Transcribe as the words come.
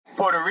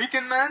Puerto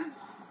Rican men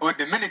or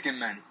Dominican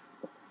men?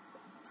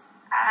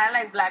 I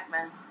like black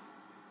men.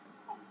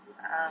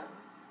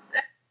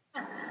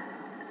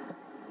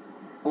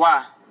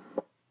 Why?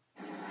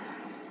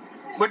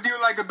 What do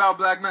you like about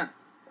black men?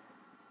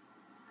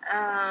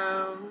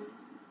 I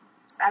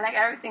like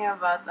everything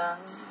about them.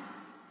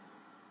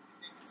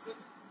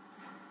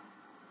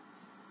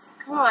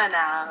 Come on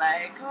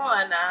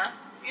now.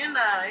 You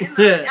know,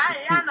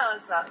 y'all know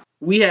stuff.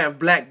 We have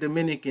black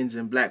Dominicans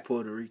and black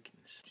Puerto Ricans.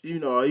 You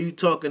know, are you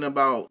talking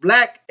about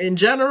black in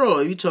general, or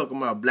are you talking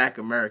about black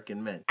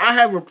American men? I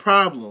have a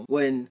problem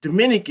when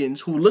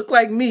Dominicans who look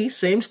like me,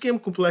 same skin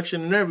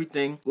complexion and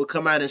everything, will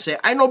come out and say,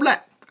 I know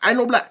black. I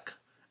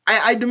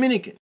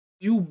Dominican.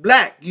 You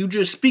black, you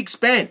just speak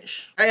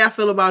Spanish. How y'all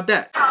feel about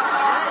that? I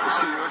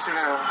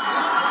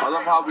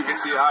love how we can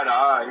see eye to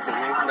eye, you feel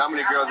me? How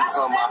many girls is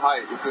on my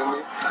height, you feel me?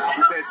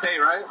 You said Tay,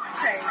 right?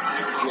 Tay.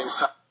 Name's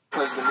Kyle.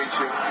 Pleasure to meet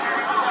you.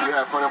 You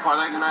have fun at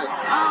parlay tonight?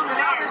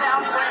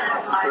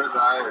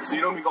 So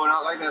you don't be going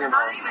out like that? I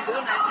don't even do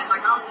nothing.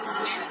 Like, I'm just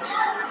standing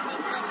there.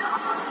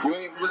 You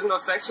ain't, there's no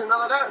section, none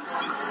of that?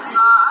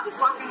 No, I just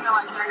walk in there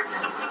like 30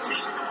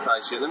 minutes. Alright,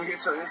 shit. Let me get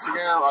your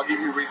Instagram. I'll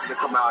give you a reason to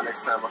come out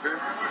next time, okay?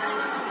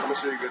 I'm gonna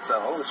show you a good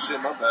time. Oh, shit,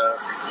 my bad.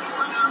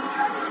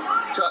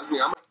 Trust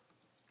me,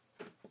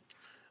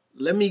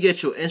 Let me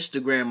get your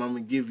Instagram. I'm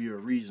going to give you a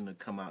reason to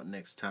come out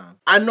next time.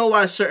 I know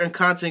why certain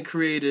content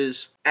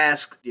creators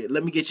ask,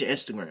 let me get your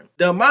Instagram.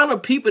 The amount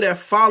of people that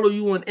follow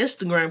you on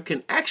Instagram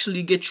can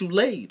actually get you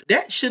laid.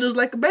 That shit is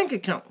like a bank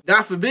account.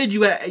 God forbid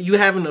you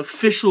have an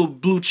official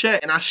blue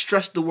check. And I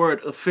stress the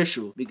word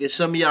official because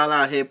some of y'all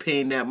out here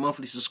paying that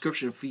monthly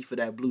subscription fee for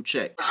that blue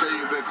check. I'll show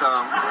you a good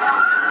time.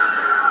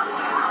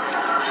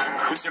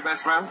 Who's your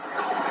best friend?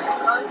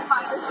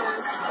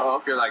 Oh,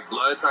 okay, like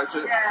blood type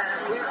shit?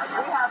 Yeah, we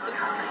have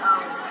different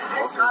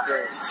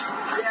okay.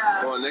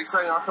 Yeah. Well, next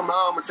time y'all come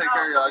out, I'm gonna take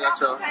care of y'all. I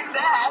got y'all. I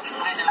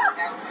know.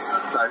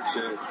 Type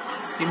shit.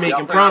 He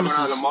making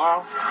promises.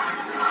 Tomorrow?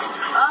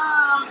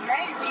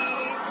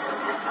 Maybe.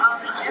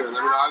 Shit, let me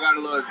know. I got a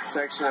little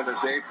section at the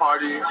day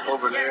party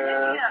over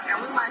there. Yeah,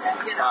 and we might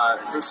get Alright,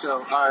 for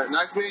sure. Alright,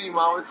 nice meeting you,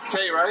 Mama.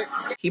 Tay, right?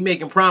 He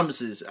making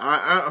promises.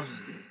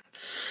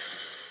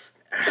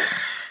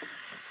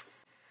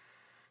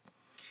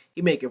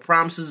 He making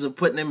promises of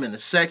putting him in a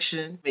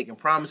section, making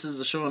promises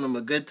of showing him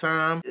a good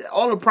time.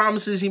 All the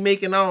promises he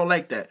making, I don't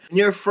like that. When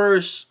you're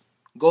first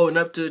going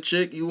up to a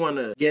chick, you want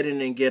to get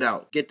in and get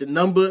out. Get the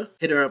number,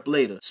 hit her up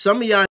later.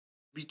 Some of y'all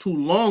be too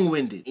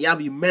long-winded. Y'all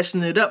be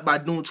messing it up by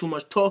doing too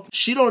much talking.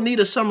 She don't need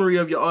a summary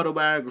of your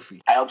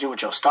autobiography. I helped you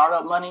with your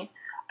startup money.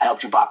 I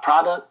helped you buy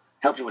product.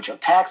 Helped you with your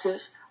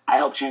taxes. I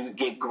helped you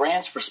get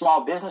grants for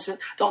small businesses.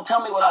 Don't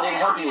tell me what I didn't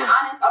help you with.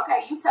 Honest,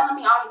 okay, you telling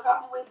me all you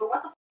helped me with, but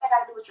what the f*** I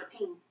got to do with your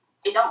peen?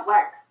 It don't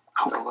work.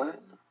 Okay, what?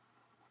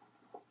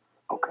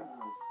 Okay.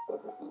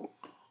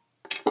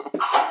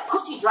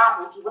 Coochie drop,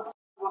 Ricky. What the f***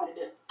 you want me to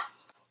do?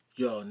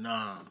 Yo,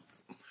 nah.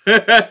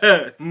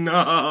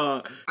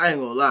 Nah. I ain't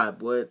gonna lie,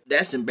 boy.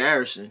 That's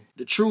embarrassing.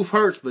 The truth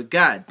hurts, but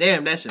god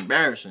damn, that's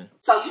embarrassing.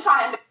 So you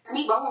trying to embarrass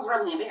me, but who's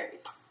really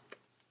embarrassed?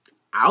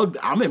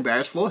 I'm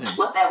embarrassed for him.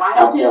 What's that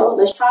rhino pill?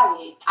 Let's try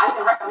it. I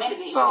even recommended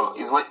it. So,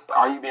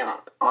 are you being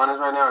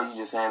honest right now, or are you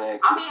just saying that?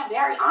 I'm being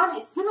very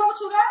honest. You know what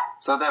you got?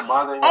 So that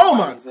bothering you? Oh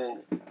my.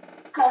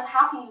 Because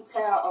how can you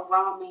tell a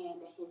grown man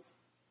that his...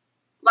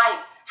 Like,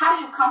 how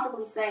do you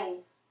comfortably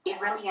say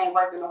it really ain't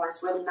working or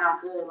it's really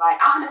not good? Like,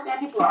 I understand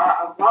people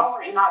are a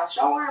grower and not a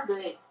shower, but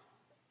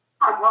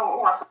not a grower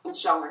or a fucking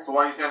shower. So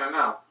why are you saying that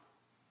now?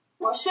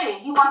 Well, shit,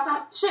 he wants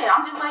some... Shit,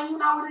 I'm just letting you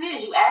know what it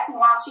is. You asked me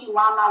why I'm cheating,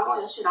 why I'm not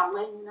loyal. Shit, I'm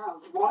letting you know.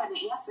 You wanted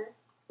the answer.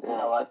 You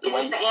know what? Is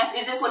this the answer?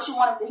 Is this what you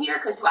wanted to hear?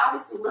 Because you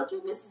obviously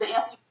looking. This is the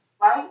answer,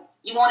 right?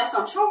 You wanted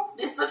some truth.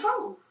 This is the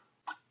truth.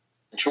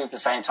 The truth the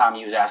same time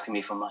you was asking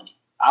me for money.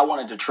 I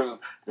wanted the truth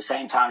the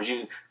same time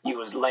you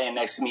was laying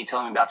next to me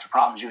telling me about your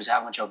problems you was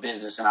having with your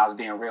business and I was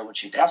being real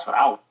with you. That's what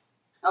I want.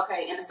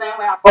 Okay, in the same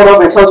way I rolled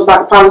over and told you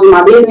about the problems with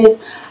my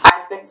business, I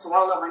expected to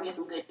roll over and get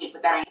some good dick,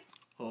 but that ain't.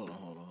 Hold on.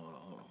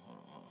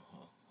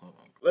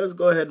 Let's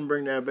go ahead and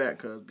bring that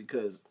back,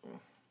 because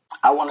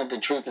I wanted the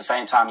truth the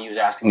same time you was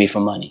asking me for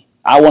money.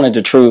 I wanted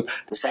the truth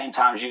the same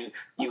time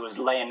you was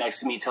laying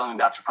next to me telling me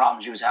about your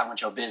problems you was having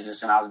with your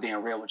business and I was being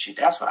real with you.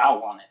 That's what I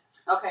wanted.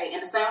 Okay, in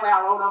the same way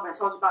I rolled over and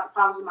told you about the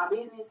problems with my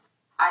business,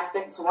 I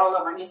expected to roll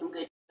over and get some good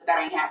dick, but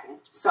that ain't happened.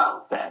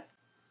 So. Bad.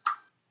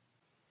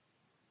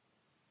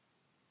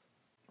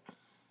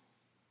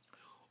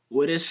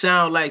 What it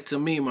sound like to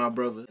me, my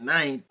brother, and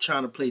I ain't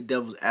trying to play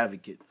devil's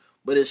advocate,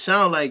 but it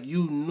sound like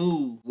you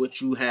knew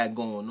what you had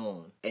going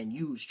on, and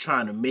you was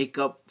trying to make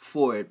up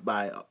for it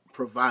by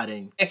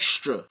providing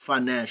extra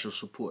financial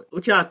support.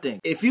 What y'all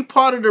think? If you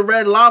part of the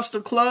Red Lobster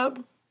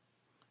Club,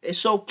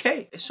 it's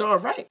okay. It's all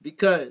right,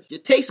 because your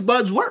taste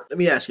buds work. Let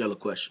me ask y'all a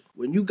question.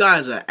 When you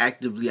guys are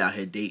actively out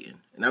here dating,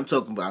 and I'm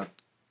talking about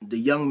the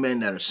young men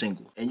that are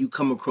single, and you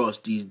come across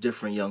these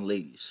different young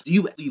ladies, do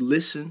you actually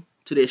listen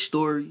to their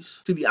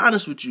stories? To be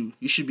honest with you,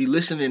 you should be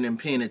listening and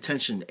paying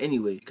attention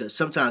anyway, because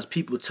sometimes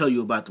people tell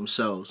you about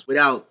themselves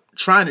without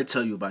trying to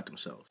tell you about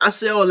themselves. I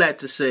say all that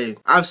to say,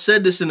 I've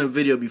said this in a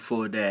video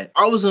before that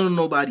I was on a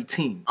nobody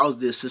team. I was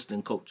the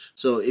assistant coach.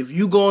 So if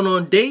you going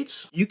on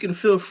dates, you can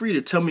feel free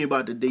to tell me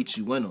about the dates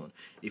you went on.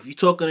 If you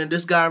talking to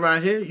this guy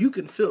right here, you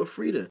can feel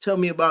free to tell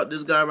me about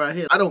this guy right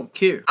here. I don't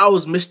care. I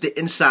was Mr.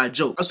 Inside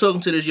Joke. I was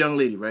talking to this young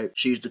lady, right?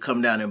 She used to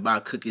come down and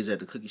buy cookies at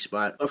the cookie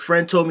spot. A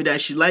friend told me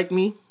that she liked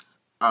me.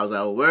 I was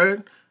like, oh,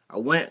 word. I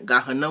went,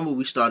 got her number,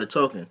 we started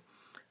talking.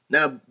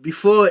 Now,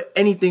 before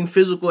anything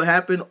physical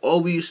happened,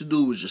 all we used to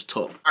do was just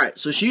talk. All right,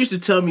 so she used to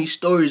tell me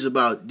stories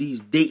about these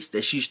dates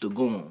that she used to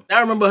go on. I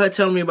remember her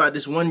telling me about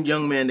this one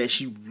young man that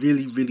she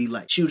really, really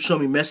liked. She would show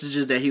me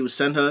messages that he would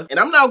send her. And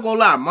I'm not gonna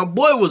lie, my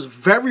boy was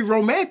very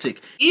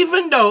romantic.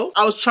 Even though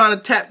I was trying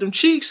to tap them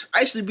cheeks, I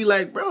used to be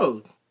like,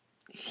 bro,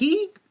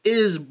 he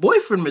is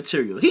boyfriend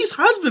material. He's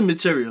husband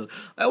material.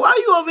 Like, why are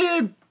you over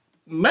here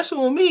messing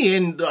with me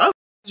and the other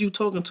you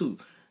talking to?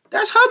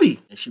 That's hubby.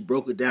 And she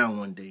broke it down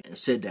one day and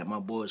said that my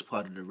boy is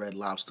part of the Red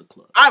Lobster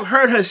Club. I've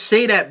heard her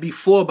say that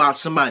before about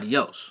somebody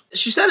else.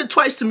 She said it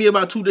twice to me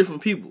about two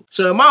different people.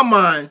 So in my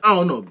mind, I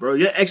don't know, bro,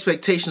 your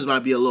expectations might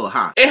be a little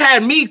high. It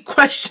had me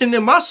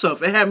questioning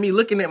myself. It had me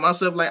looking at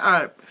myself like, all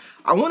right,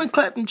 I want to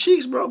clap them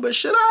cheeks, bro, but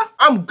should I?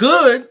 I'm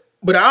good,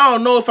 but I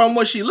don't know if I'm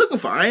what she looking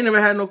for. I ain't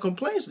never had no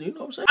complaints, you know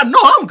what I'm saying? I know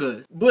I'm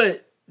good,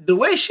 but the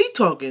way she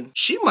talking,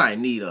 she might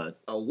need a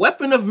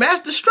weapon of mass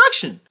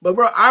destruction. But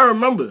bro, I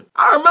remember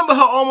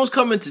her almost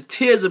coming to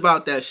tears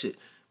about that shit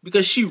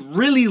because she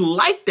really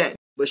liked that.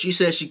 But she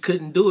said she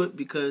couldn't do it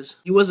because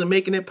he wasn't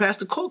making it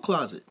past the coat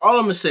closet. All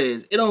I'm gonna say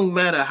is, it don't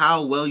matter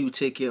how well you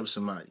take care of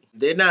somebody. If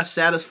they're not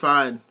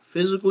satisfied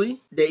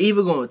physically, they're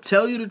either gonna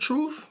tell you the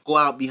truth, go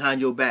out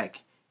behind your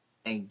back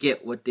and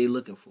get what they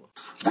looking for.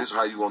 This is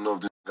how you gonna know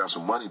if this got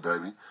some money,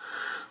 baby.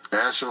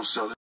 Ask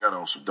yourself, this got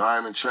on some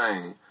diamond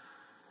chain.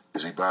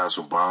 Is he buying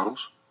some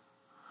bottles?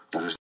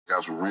 Does this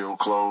got some real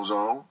clothes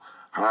on?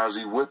 How is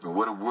he whipping?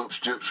 What the whip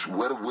strips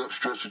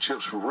for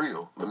chips for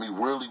real? Let me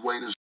really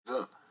weigh this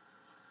up.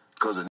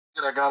 Because a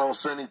nigga that got on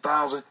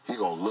 70,000, he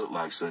gonna look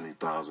like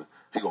 70,000.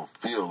 He gonna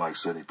feel like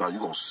 70,000.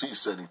 You gonna see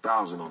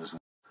 70,000 on this.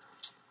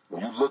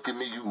 When you look at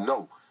me, you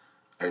know,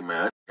 hey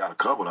man, I got a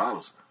couple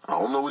dollars. I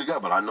don't know what he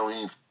got, but I know he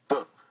ain't f***ed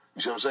up.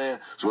 You see what I'm saying?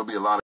 So it'll be a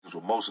lot of niggas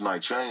with most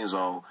night chains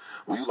on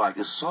where you like,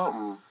 it's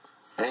something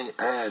ain't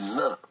adding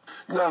up.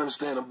 You gotta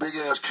understand, them big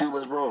ass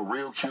Cubans, bro, a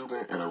real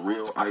Cuban and a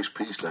real ice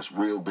piece that's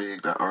real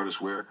big that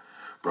artists wear,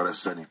 bro, that's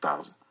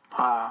 70,000.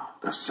 Wow.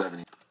 That's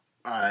 70.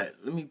 Alright,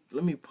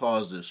 let me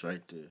pause this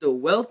right there. The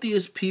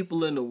wealthiest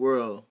people in the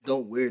world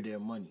don't wear their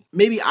money.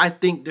 Maybe I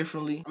think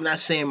differently. I'm not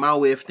saying my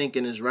way of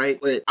thinking is right,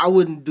 but I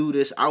wouldn't do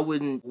this. I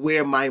wouldn't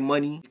wear my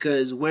money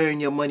because wearing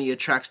your money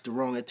attracts the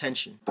wrong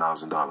attention.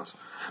 $1,000.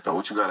 Now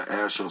what you gotta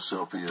ask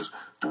yourself is,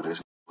 do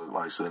this look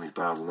like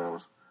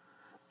 $70,000?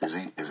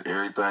 Is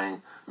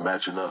everything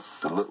matching up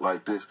to look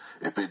like this?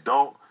 If it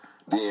don't,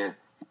 then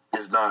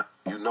it's not.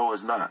 You know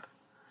it's not.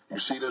 You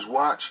see this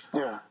watch?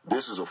 Yeah.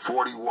 This is a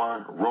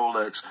 41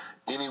 Rolex.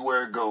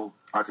 Anywhere I go,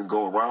 I can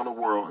go around the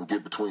world and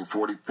get between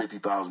 $40,000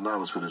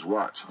 $50,000 for this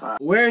watch.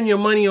 Wearing your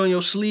money on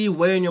your sleeve,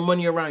 wearing your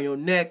money around your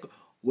neck,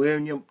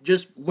 wearing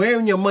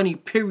your money,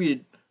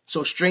 period,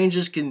 so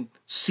strangers can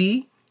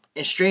see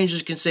and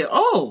strangers can say,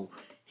 oh,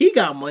 he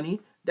got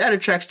money. That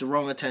attracts the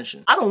wrong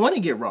attention. I don't want to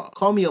get robbed.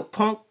 Call me a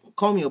punk.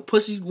 Call me a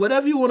pussy,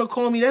 whatever you want to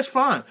call me, that's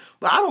fine.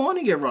 But I don't want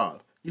to get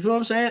robbed. You feel what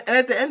I'm saying? And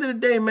at the end of the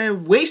day,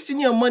 man, wasting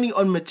your money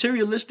on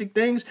materialistic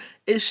things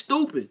is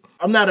stupid.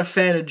 I'm not a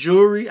fan of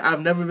jewelry. I've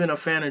never been a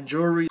fan of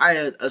jewelry.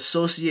 I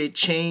associate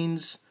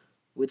chains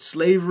with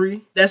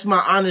slavery. That's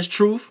my honest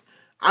truth.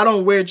 I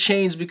don't wear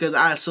chains because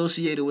I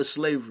associate it with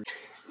slavery.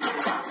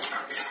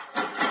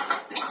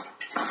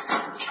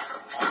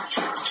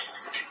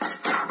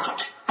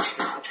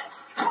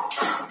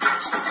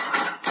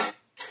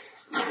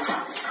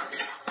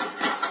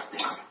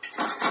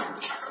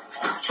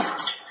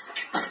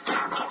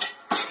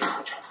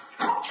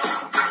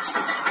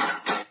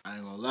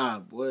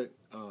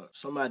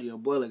 Somebody your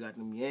boiler got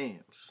them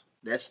yams.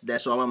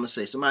 That's all I'm gonna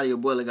say. Somebody your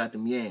boiler got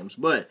them yams.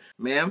 But,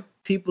 man,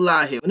 people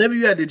out here, whenever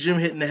you at the gym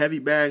hitting the heavy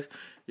bags,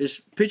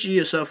 just picture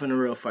yourself in a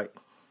real fight.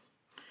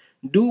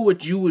 Do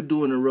what you would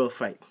do in a real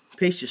fight.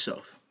 Pace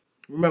yourself.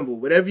 Remember,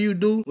 whatever you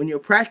do when you're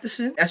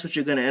practicing, that's what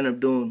you're gonna end up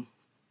doing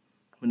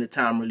when the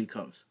time really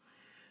comes.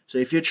 So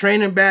if you're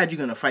training bad, you're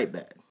gonna fight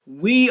bad.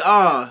 We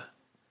are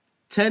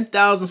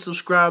 10,000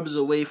 subscribers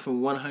away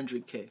from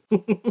 100K.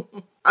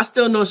 I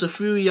still know it's a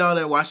few of y'all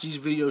that watch these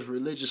videos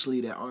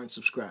religiously that aren't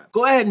subscribed.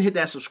 Go ahead and hit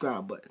that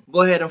subscribe button.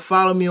 Go ahead and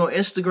follow me on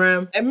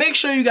Instagram. And make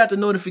sure you got the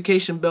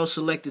notification bell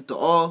selected to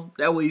all.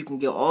 That way you can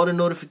get all the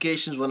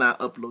notifications when I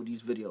upload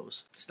these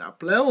videos. Stop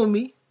playing with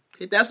me.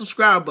 Hit that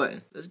subscribe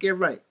button. Let's get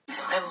right.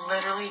 I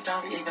literally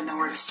don't even know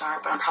where to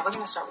start, but I'm probably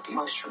going to start with the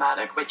most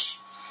traumatic, which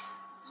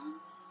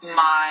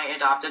my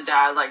adopted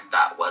dad, like,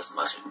 that was the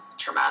most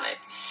traumatic.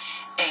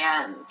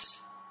 And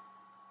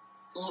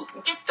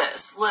get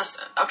this,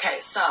 listen. Okay,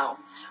 so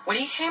when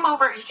he came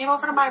over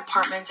to my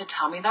apartment to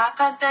tell me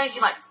that day,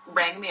 he like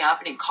rang me up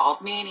and he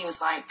called me and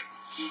he's like,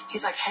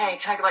 hey,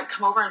 can I like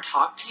come over and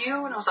talk to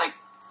you? And I was like,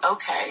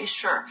 okay,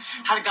 sure.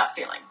 Had a gut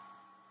feeling.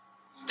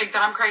 Think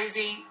that I'm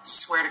crazy?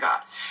 Swear to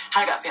God.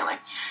 Had a gut feeling.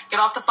 Get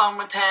off the phone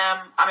with him.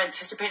 I'm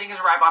anticipating his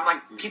arrival. I'm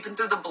like peeping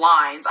through the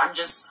blinds. I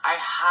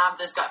have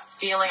this gut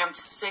feeling. I'm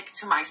sick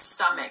to my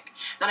stomach.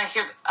 Then I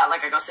hear, I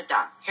go sit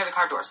down, hear the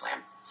car door slam.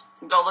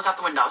 Go look out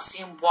the window,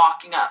 see him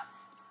walking up.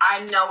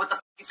 I know what the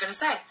he's going to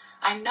say.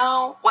 I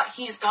know what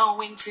he's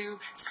going to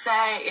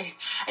say.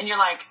 And you're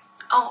like,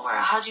 oh,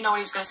 how'd you know what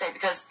he was going to say?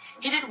 Because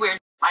he did weird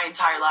my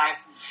entire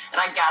life. And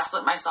I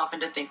gaslit myself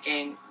into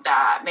thinking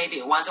that maybe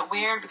it wasn't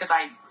weird because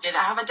I didn't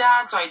have a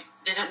dad, so I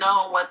didn't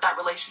know what that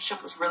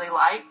relationship was really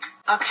like.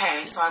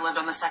 Okay, so I lived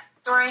on the second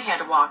story. He had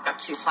to walk up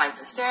 2 flights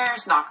of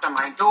stairs, knocked on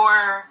my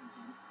door.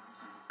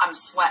 I'm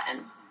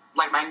sweating.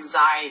 Like, my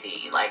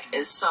anxiety,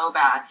 is so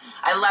bad.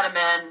 I let him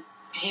in.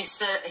 He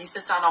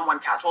sits down on one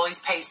couch. Well, he's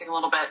pacing a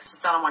little bit,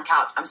 sits down on one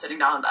couch. I'm sitting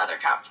down on the other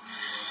couch.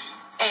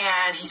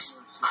 And he's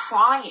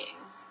crying.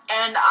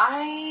 And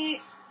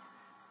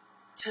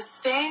to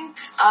think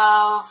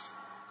of,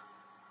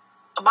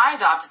 my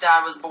adopted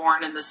dad was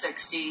born in the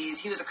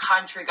 60s. He was a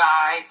country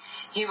guy.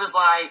 He was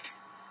like,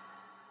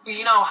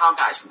 you know how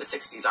guys from the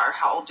 60s are,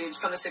 how old dudes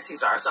from the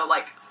 60s are. So,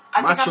 I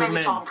think I maybe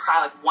saw him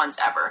cry, once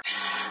ever.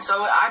 So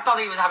I thought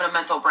he was having a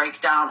mental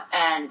breakdown,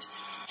 and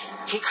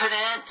he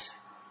couldn't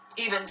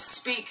even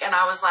speak. And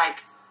I was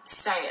like,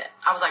 say it.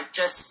 I was like,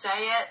 just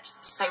say it.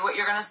 Say what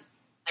you're going to,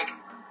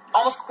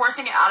 almost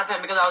coercing it out of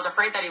him because I was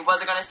afraid that he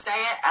wasn't going to say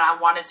it, and I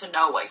wanted to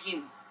know what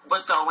he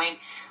was going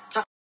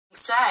to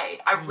say.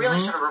 I really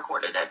should have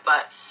recorded it,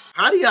 but...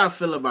 How do y'all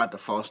feel about the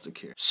foster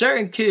care?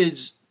 Certain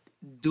kids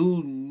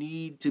do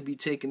need to be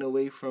taken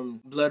away from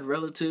blood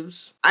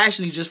relatives. I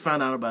actually just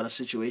found out about a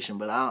situation,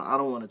 but I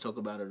don't want to talk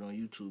about it on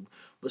YouTube.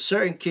 But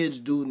certain kids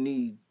do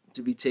need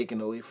to be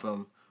taken away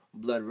from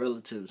blood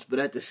relatives. But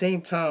at the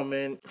same time,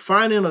 man,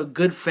 finding a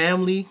good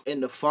family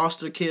in the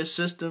foster care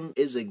system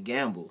is a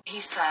gamble. He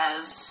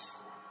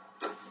says,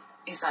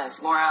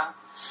 Laura,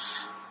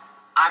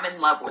 I'm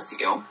in love with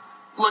you.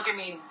 Look at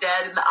me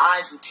dead in the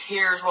eyes with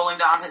tears rolling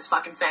down his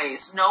fucking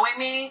face. Knowing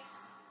me,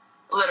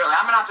 literally,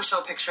 I'm going to have to show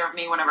a picture of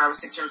me whenever I was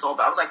 6 years old.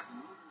 But I was like,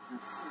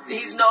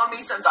 he's known me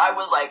since I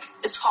was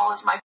as tall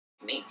as my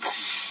knee.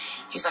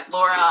 He's like,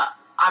 Laura,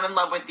 I'm in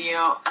love with you.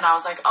 And I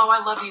was like, oh, I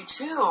love you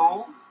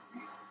too.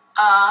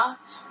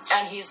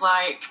 And he's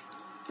like,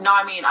 no,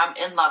 I mean, I'm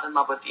in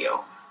love with you.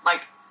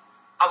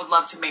 I would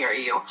love to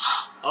marry you.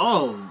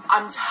 Oh.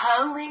 I'm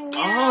telling you.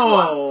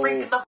 Oh.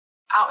 I'm freaking the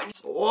out. And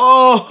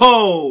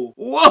whoa.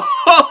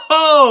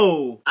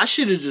 Whoa. I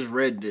should have just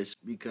read this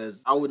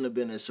because I wouldn't have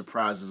been as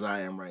surprised as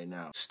I am right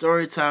now.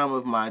 Story time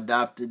of my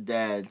adopted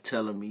dad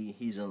telling me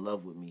he's in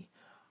love with me.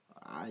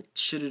 I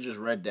should have just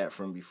read that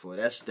from before.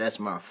 That's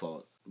my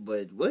fault.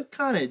 But what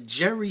kind of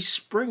Jerry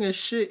Springer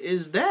shit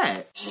is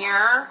that?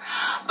 Here,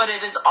 but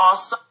it is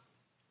also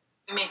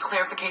made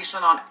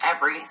clarification on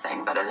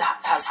everything that it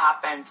has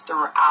happened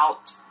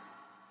throughout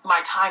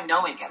my time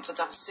knowing him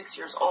since I was 6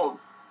 years old.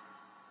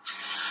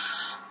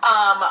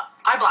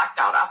 I blacked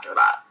out after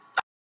that.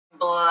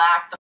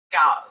 Blacked the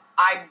fuck out.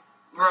 I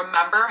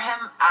remember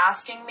him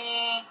asking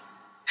me,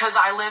 because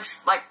I lived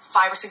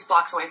 5 or 6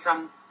 blocks away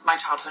from my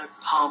childhood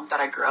home that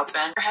I grew up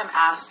in. Him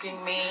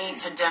asking me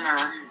to dinner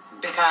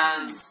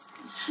because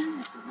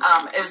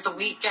it was the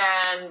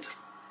weekend.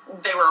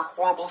 They were a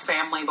horrible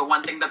family, but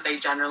one thing that they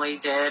generally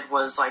did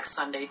was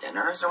Sunday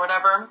dinners or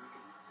whatever.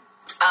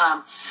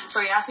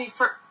 So he asked me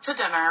to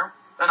dinner,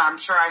 and I'm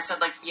sure I said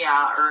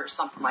yeah or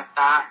something like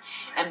that.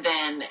 And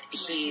then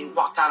he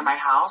walked out of my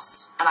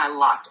house, and I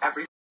locked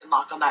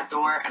on that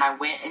door, and I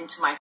went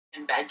into my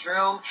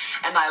bedroom,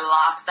 and I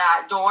locked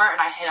that door, and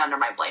I hid under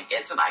my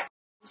blankets, and I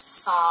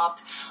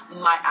sobbed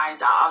my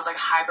eyes out. I was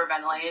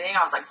hyperventilating.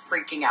 I was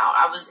freaking out.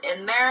 I was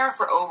in there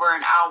for over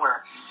an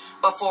hour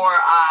before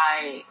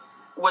I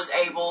was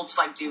able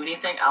to do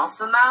anything else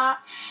than that.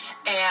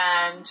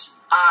 And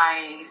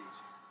I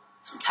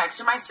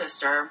texted my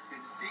sister.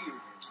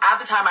 At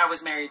the time I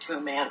was married to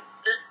a man.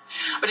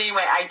 But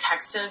anyway, I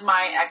texted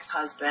my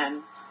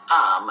ex-husband,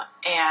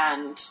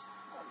 and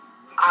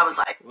I was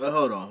like, well,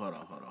 hold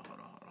on.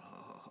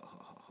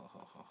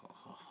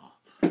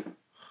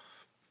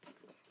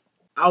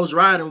 I was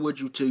riding with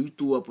you till you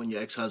threw up on your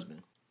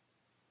ex-husband.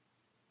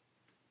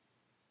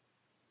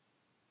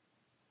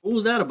 What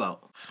was that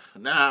about?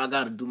 Now I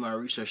gotta do my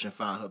research and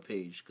find her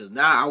page, because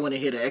now I want to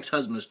hear the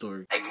ex-husband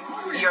story.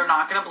 You're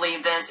not gonna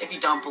believe this. If you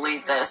don't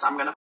believe this, I'm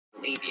gonna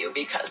leave you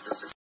because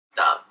this is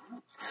up.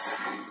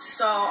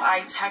 So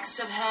I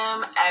texted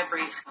him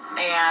everything,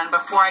 and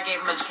before I gave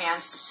him a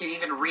chance to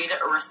even read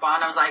it or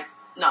respond, I was like,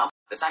 no,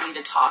 I need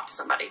to talk to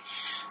somebody.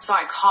 So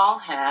I call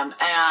him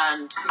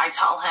and I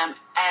tell him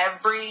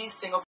every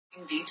single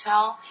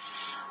detail.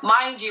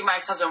 Mind you, my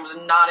ex-husband was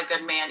not a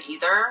good man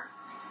either.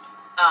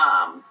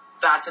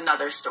 That's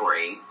another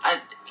story.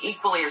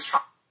 Equally as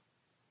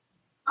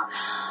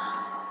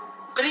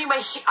But anyway,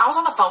 I was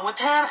on the phone with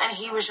him and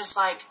he was just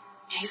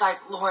he's like,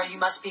 Laura, you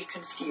must be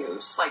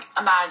confused.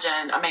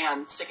 Imagine a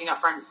man sticking up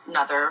for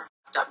another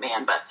up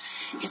man, but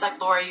he's like,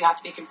 Laura, you have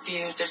to be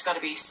confused. There's got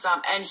to be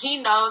some, and he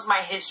knows my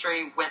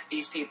history with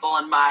these people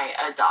and my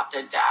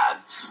adopted dad,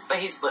 but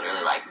he's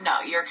literally like,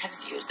 no, you're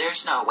confused.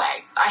 There's no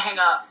way. I hang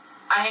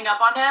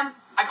up on him.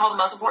 I call the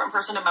most important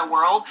person in my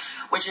world,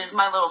 which is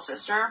my little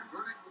sister.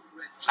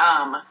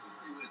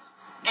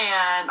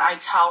 And I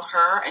tell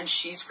her, and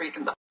she's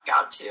freaking the fuck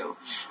out too,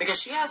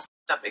 because she has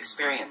up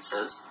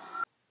experiences.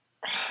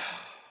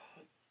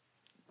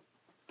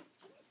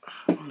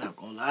 I'm not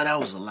gonna lie, that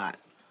was a lot.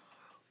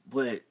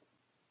 But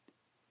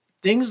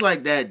things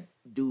like that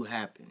do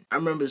happen. I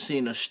remember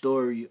seeing a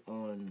story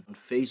on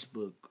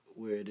Facebook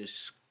where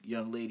this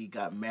young lady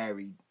got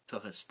married to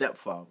her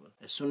stepfather.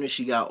 As soon as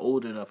she got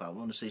old enough, I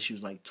want to say she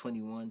was like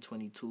 21,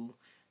 22.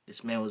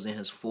 This man was in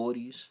his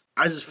 40s.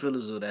 I just feel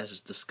as though that's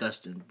just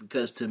disgusting,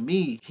 because to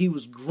me, he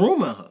was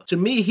grooming her. To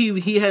me,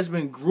 he has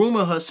been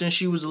grooming her since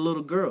she was a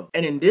little girl.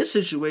 And in this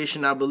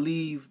situation, I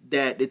believe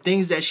that the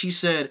things that she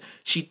said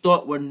she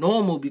thought were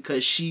normal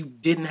because she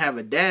didn't have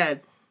a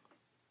dad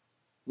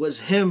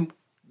was him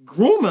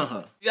grooming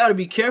her. You gotta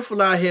be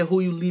careful out here who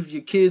you leave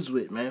your kids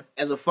with, man.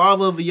 As a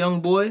father of a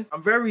young boy,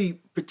 I'm very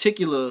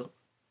particular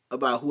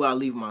about who I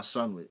leave my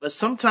son with. But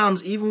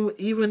sometimes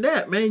even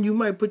that, man, you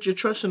might put your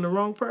trust in the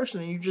wrong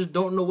person and you just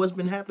don't know what's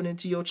been happening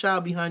to your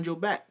child behind your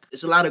back.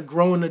 It's a lot of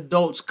grown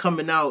adults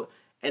coming out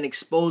and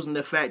exposing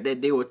the fact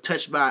that they were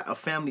touched by a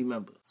family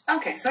member.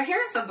 Okay, so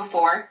here's the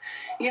before.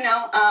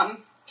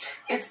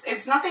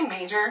 It's nothing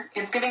major.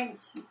 It's giving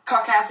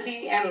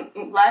caucasity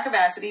and lack of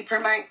acity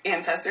per my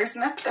ancestors,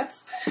 and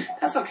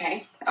that's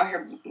okay. Out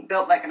here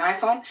built like an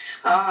iPhone.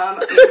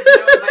 But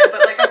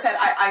like I said,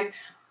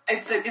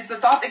 it's the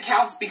thought that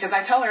counts, because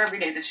I tell her every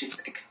day that she's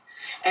big.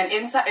 And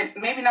inside,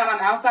 maybe not on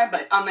the outside,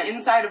 but on the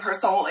inside of her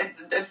soul,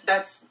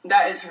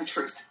 that is her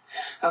truth.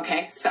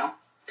 Okay, so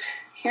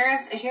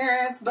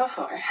here's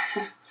before.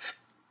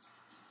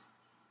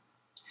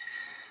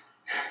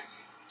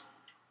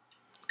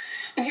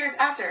 And here's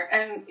after.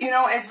 And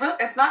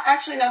it's not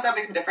actually not that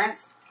big of a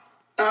difference.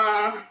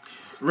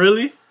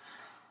 Really?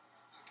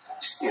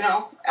 Just,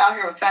 out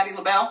here with Fatty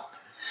LaBelle.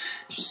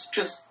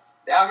 Just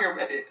out here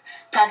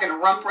packing a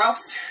rump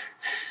roast.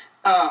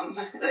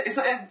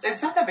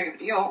 It's not that big of a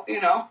deal,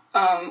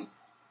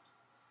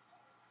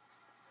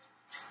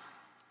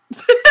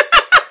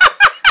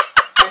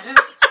 I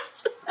just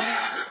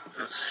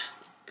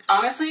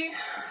honestly,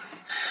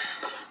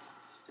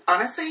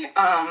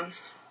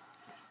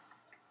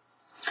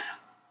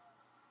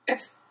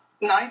 it's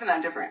not even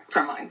that different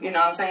from mine. You know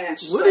what I'm saying?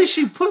 It's just what did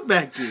she put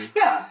back there?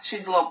 Yeah,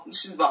 she's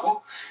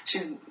bubble.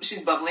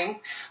 She's bubbling.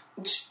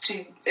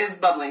 She is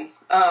bubbling.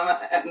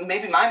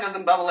 Maybe mine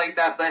doesn't bubble like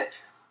that, but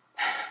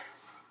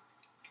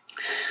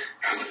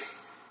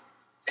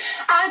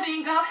I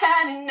think I've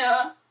had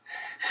enough.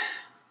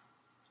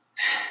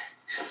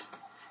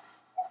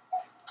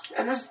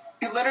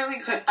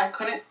 I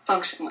couldn't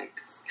function like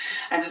this.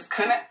 I just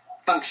couldn't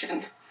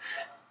function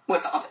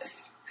with all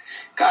this.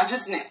 God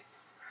just knew.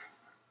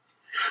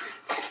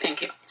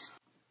 Thank you.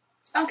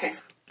 Okay.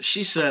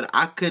 She said,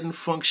 I couldn't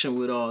function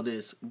with all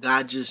this.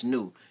 God just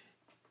knew.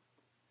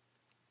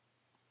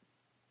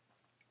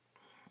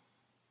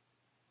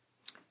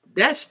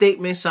 That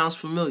statement sounds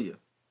familiar.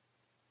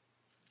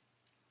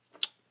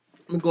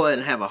 Let me go ahead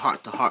and have a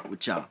heart-to-heart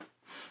with y'all.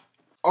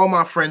 All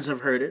my friends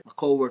have heard it. My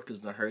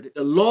co-workers have heard it.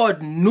 The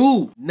Lord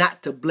knew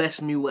not to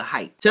bless me with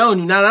height. Telling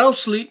you, now I don't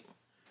sleep.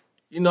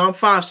 I'm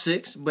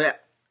 5'6",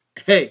 but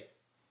hey.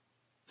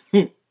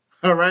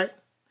 All right?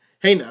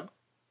 Hey now.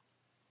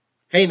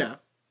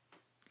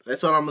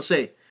 That's all I'm going to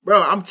say.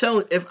 Bro, I'm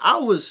telling you, if I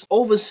was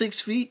over 6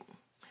 feet,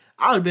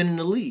 I would have been in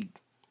the league.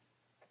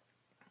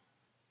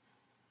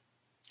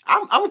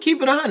 I'm going to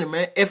keep it 100,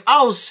 man. If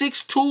I was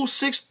 6'2",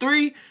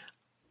 6'3",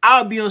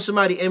 I would be on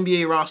somebody's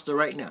NBA roster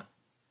right now.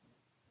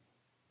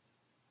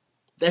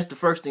 That's the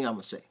first thing I'm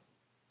going to say.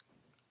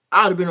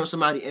 I would have been on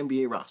somebody's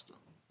NBA roster.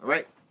 All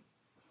right?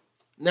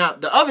 Now,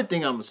 the other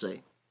thing I'm going to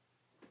say.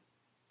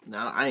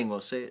 Now, I ain't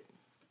going to say it.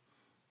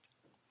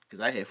 Because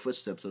I had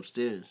footsteps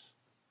upstairs.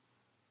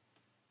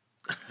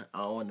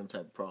 I don't want them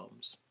type of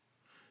problems.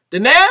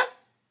 Danae?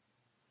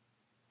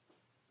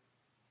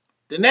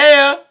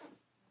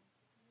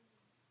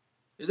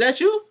 Is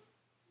that you?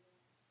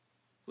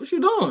 What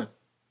you doing?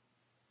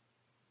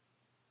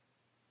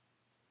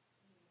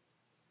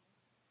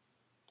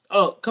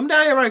 Oh, come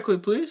down here right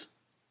quick, please.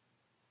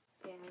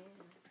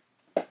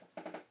 Yeah.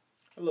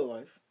 Hello,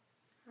 wife.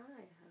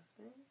 Hi,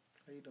 husband.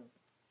 How you doing?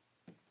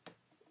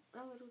 A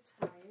little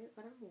tired,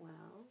 but I'm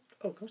well.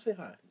 Oh, come say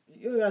hi.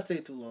 You don't gotta stay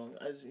too long.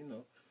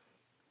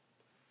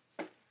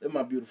 They're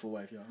my beautiful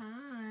wife, y'all.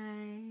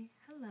 Hi.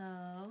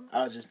 Hello.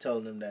 I was just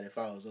telling them that if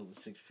I was over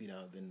 6 feet, I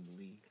would have been in the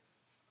league.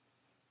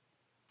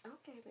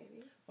 Okay,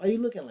 baby.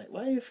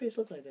 Why your face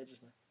look like that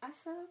just now? I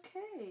said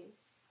okay.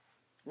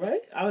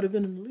 Right? I would have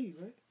been in the league,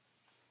 right?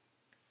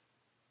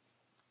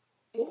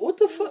 What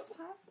the fuck?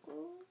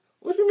 Possible.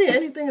 What you mean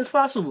anything is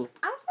possible?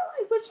 I feel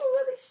like, but you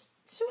really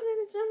shooting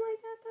in the gym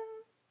like that,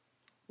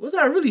 though? Was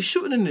I really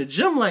shooting in the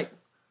gym like,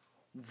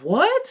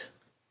 what?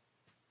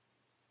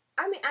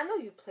 I mean, I know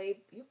you played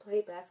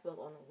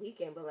basketball on the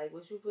weekend, but like,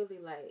 was you really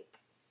like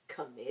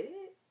committed?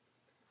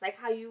 Like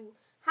how you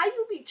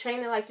be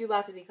training like you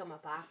about to become a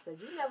boxer?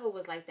 You never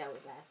was like that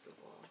with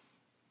basketball.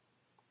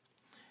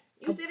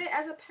 You did it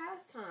as a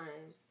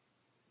pastime.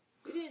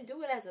 You didn't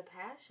do it as a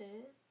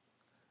passion.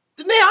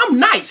 Danae, I'm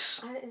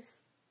nice. I didn't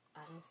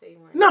say you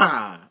weren't.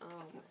 Nah. Oh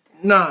my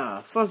god.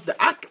 Nah, fuck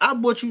that. I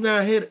brought you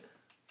down here.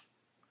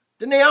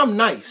 Danae, I'm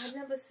nice. I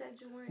never said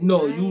you weren't.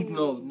 No, nice.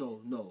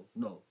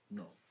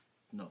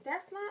 No.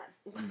 That's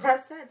not what I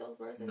said. Those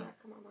words did not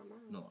come out of my mouth.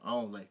 No, I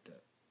don't like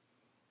that.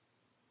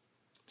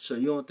 So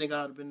you don't think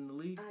I would have been in the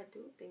league? I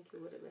do think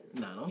you would have been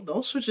in the Nah, league.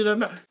 don't switch it up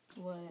now.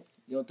 What?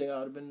 You don't think I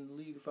would have been in the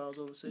league if I was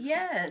over 60?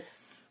 Yes.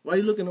 Why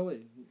you looking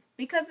away?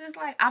 Because it's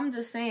like, I'm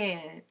just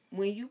saying,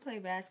 when you play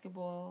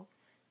basketball,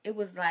 it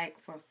was like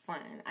for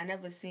fun. I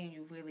never seen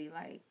you really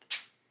like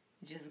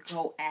just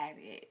go at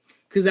it.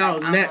 Cause I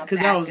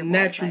was a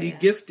naturally player.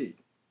 gifted.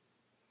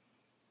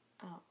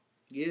 Oh.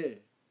 Yeah.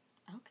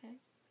 Okay.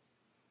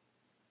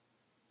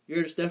 You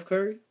heard of Steph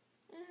Curry?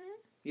 Mhm.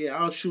 Yeah,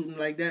 I was shooting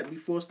like that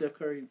before Steph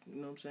Curry. You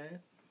know what I'm saying?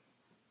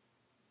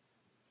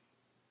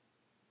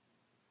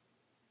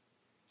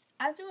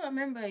 I do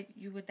remember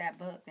you with that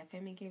book that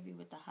Femi gave you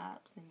with the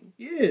hops and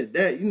Yeah,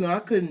 that I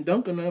couldn't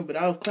dunk on them, but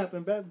I was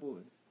clapping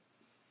backboard.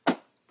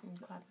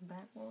 clapping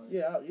backboard.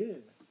 Yeah, yeah.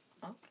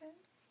 Okay.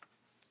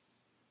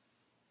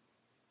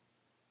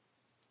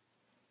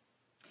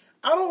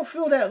 I don't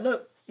feel that.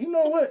 Look, you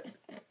know what?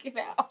 Get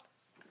out.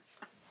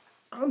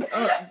 I'm,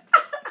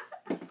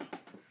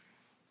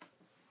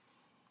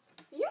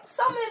 You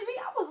summoned